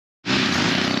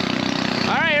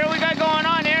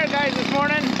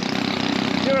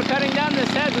we're cutting down this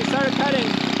hedge. We started cutting.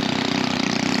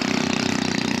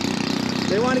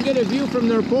 They want to get a view from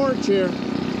their porch here.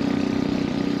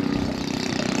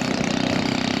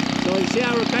 So you see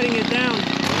how we're cutting it down.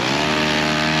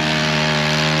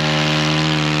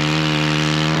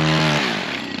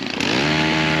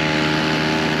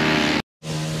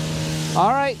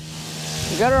 All right,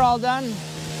 we got her all done.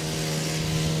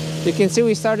 You can see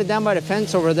we started down by the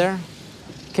fence over there.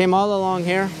 Came all along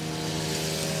here.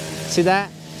 See that?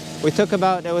 We took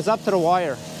about, it was up to the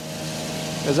wire.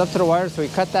 It was up to the wire, so we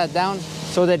cut that down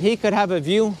so that he could have a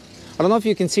view. I don't know if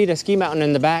you can see the ski mountain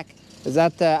in the back. Is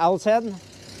that the Owl's Head?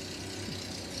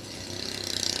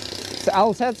 C'est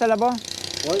Owl's Head, c'est là-bas?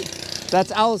 Oui.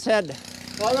 That's Owl's Head.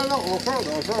 Oh, no,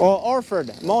 Orford. Or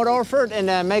Orford. Mont-Orford in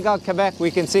Mont-Orford, Quebec.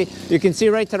 We can see, you can see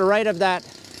right to the right of that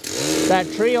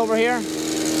tree over here.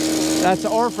 That's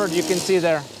Orford, you can see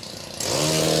there.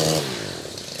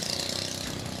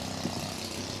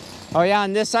 Oh yeah,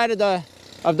 on this side of the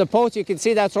post, you can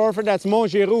see that's Orford, that's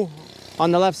Mont-Giroux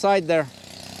on the left side there.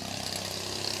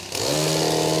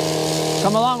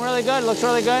 Come along really good, looks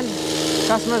really good.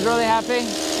 Customer's really happy.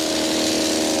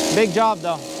 Big job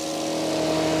though.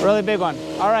 Really big one.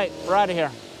 All right, we're out of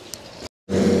here.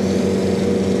 All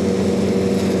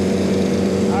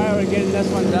right, we're getting this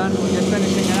one done. We're just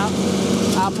finishing it up.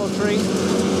 Apple tree.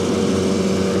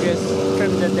 We just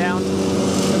trimmed it down.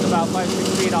 Took about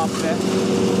 5-6 feet off of it.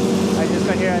 I just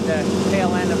got here at the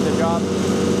tail end of the job.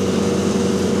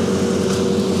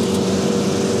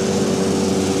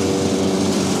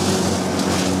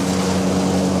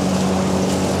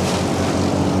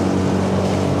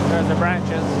 There's the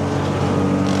branches.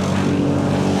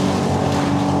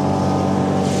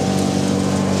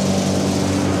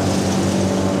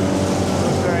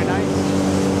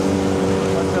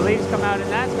 Come out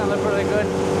and that's gonna look really good.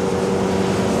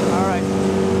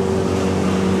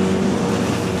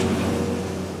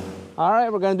 All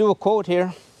right, we're gonna do a quote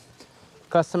here.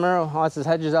 Customer wants his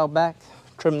hedges out back,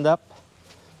 trimmed up.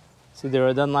 See, they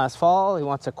were done last fall. He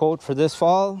wants a quote for this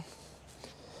fall.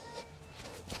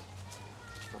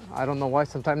 I don't know why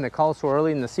sometimes they call so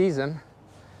early in the season.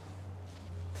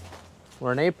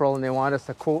 We're in April and they want us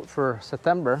to quote for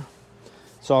September.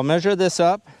 So I'll measure this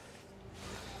up.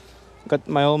 Got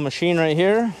my old machine right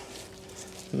here.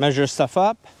 Measure stuff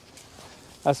up.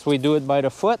 As we do it by the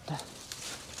foot.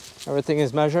 Everything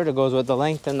is measured. It goes with the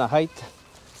length and the height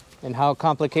and how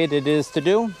complicated it is to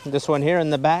do. This one here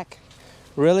in the back,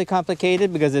 really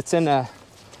complicated because it's in a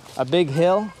big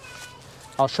hill.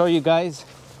 I'll show you guys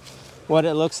what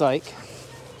it looks like.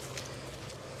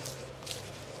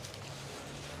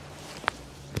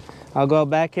 I'll go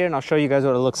back here and I'll show you guys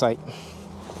what it looks like.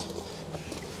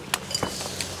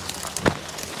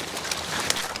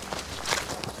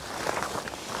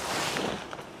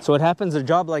 So what happens, a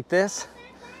job like this,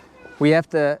 we have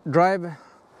to drive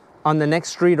on the next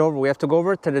street over. We have to go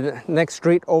over to the next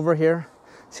street over here.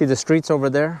 See the streets over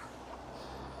there?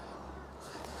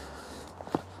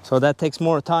 So that takes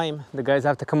more time. The guys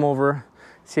have to come over,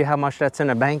 see how much that's in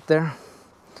a bank there.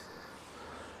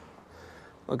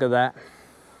 Look at that.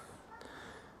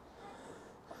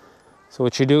 So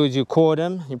what you do is you quote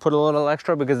them, you put a little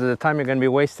extra because of the time you're gonna be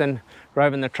wasting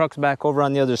driving the trucks back over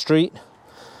on the other street.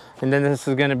 And then this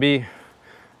is going to be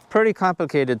pretty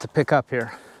complicated to pick up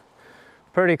here.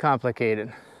 Pretty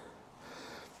complicated.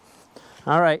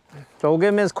 All right, so we'll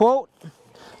give him his quote.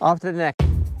 Off to the next.